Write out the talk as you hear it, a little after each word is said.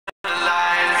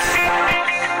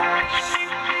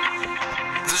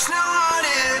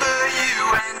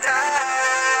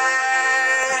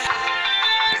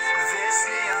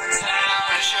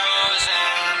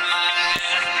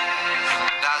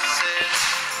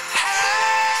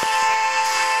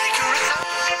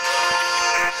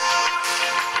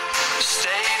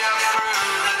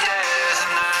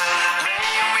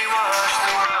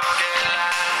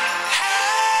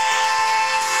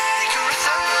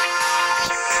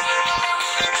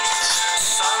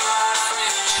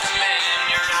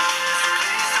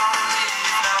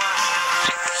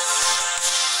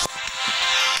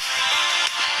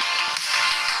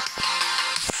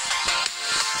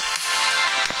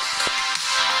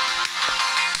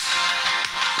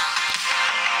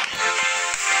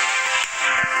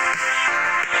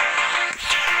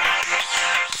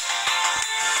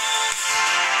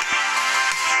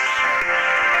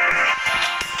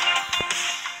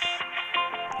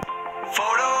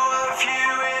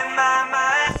my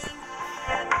mind.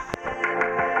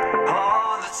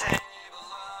 On the table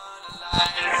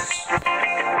unalive.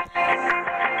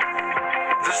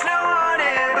 There's no one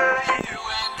here but you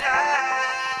and I.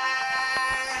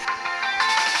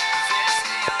 This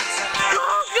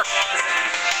the answer.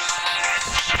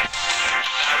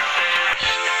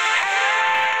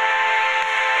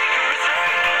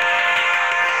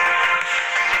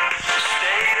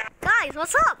 Guys,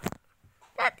 what's up?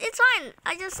 It's fine.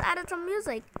 I just added some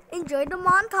music. Enjoy the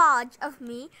montage of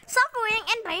me suffering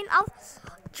in pain of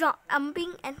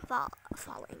jumping and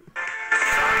falling.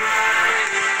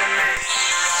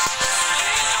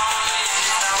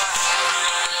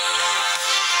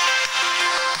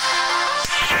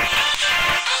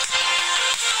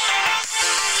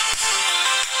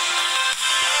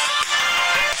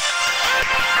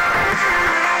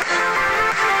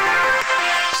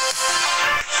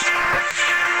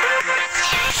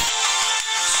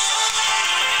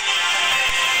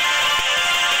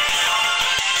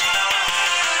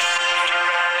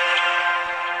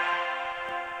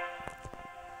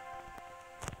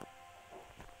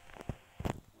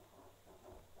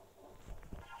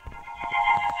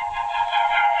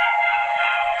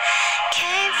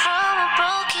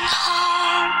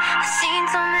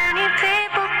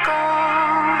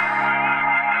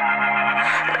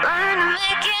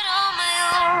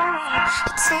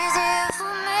 It's easier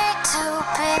for me to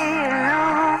be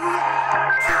alone.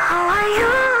 So how are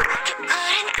you? You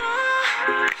couldn't go.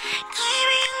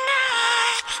 Maybe you're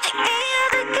not like any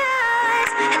other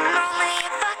guys. And only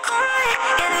if I could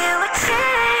give you a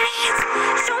chance.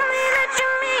 Show me that you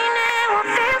mean it. We'll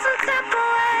feel some type of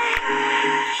way.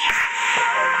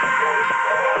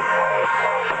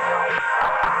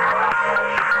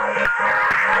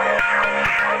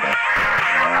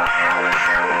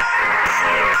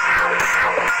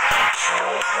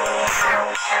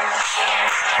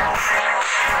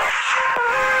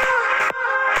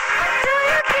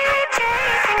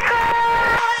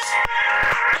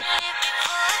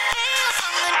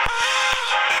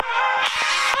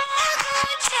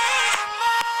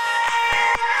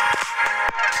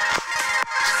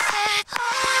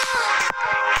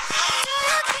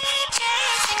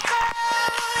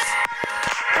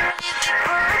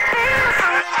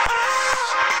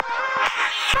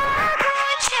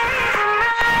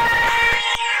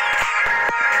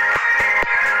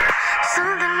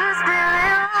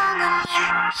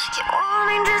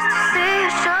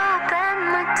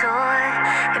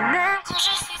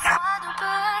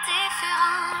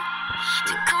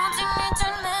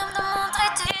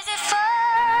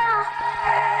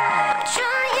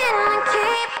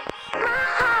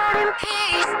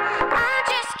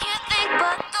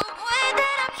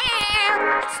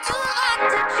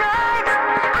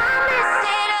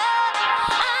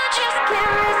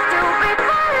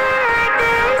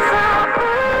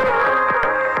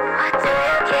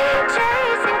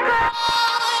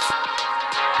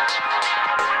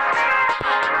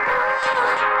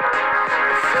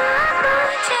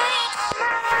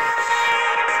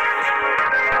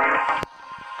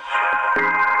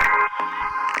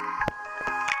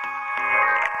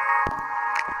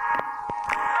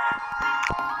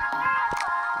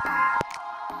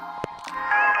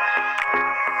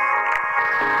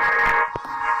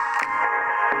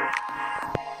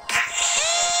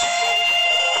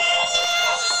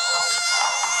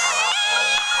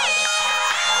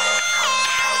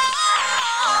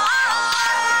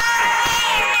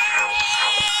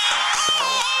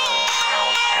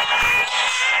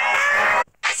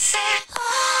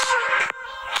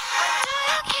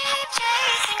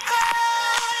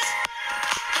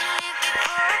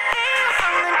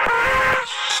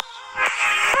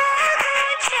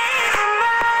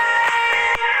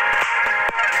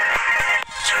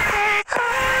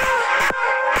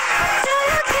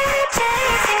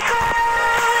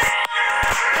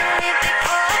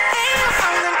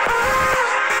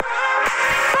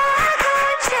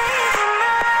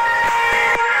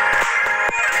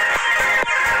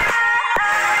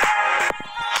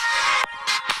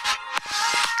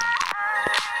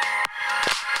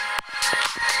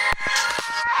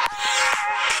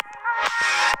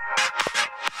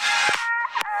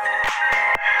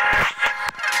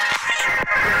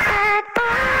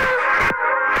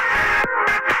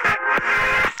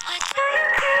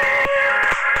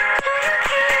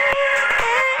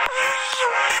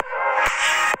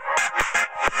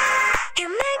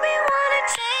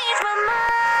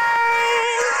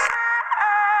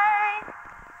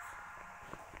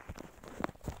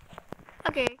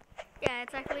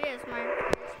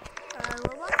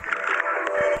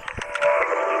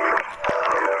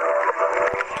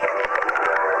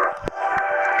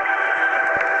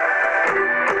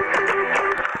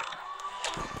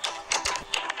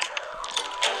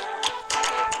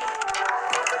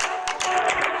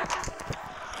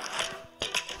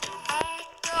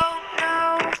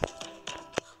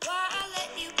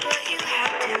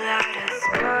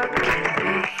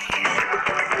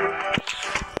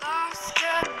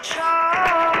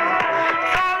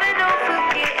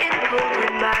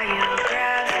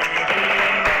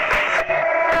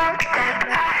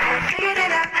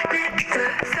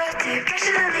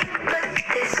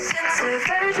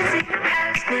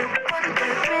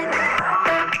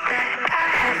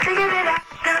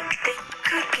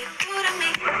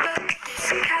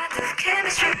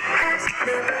 When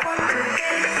you're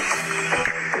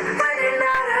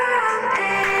not around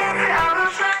here, all the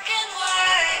black and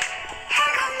white. How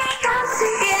come I don't see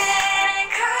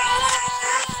it?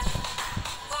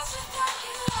 Lost without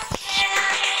you, I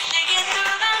can't make it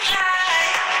through the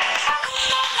night. How come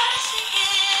I don't see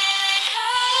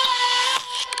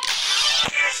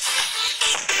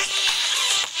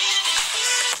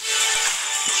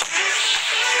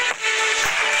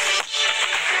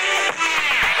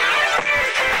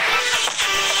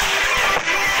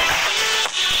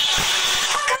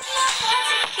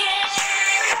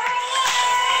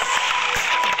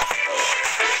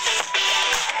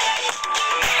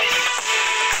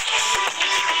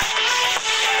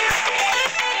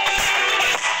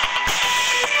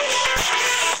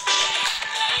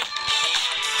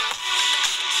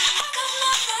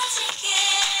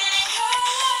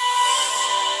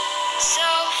so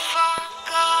far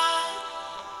gone.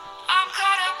 I'm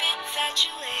caught up,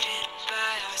 infatuated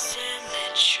by our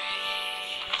symmetry.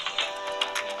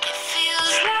 It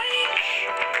feels like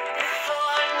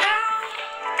before now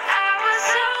I was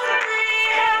only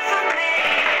half of me.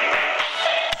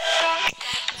 Thought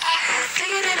that I had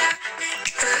figured it out,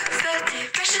 never felt it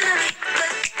rationally,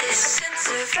 but this sense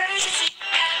of urgency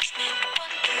has me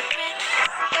wondering.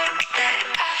 Thought that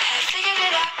I had figured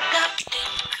it out,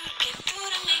 nothing could get through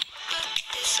to me, but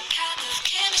this kind of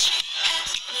chemistry has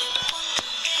me wondering.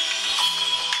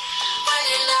 When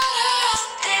you're not around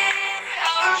there,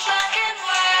 all black and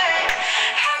white.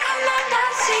 How come I'm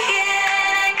not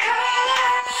seeing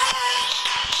color?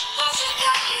 Lost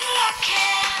without you, I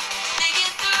can't make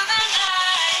it through the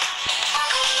night. How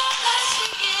come I'm not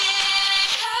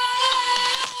seeing color?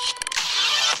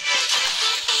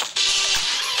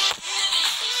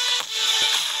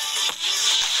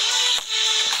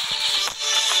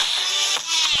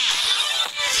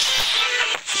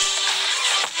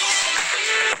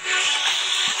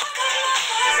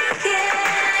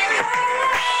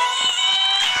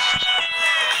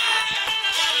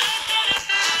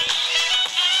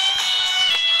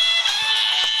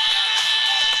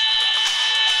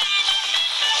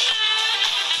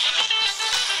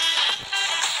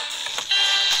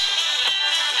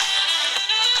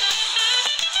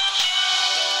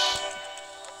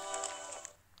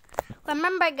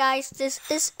 Remember, guys, this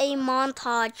is a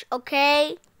montage,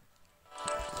 okay?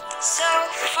 So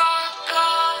far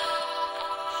gone.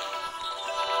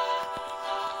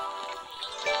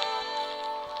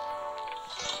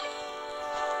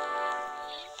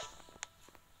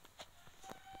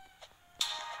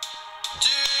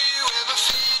 Do you ever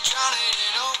feel drowning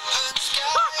in open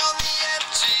sky on the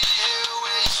empty hill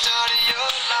where you started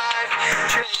your life?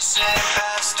 Tracing back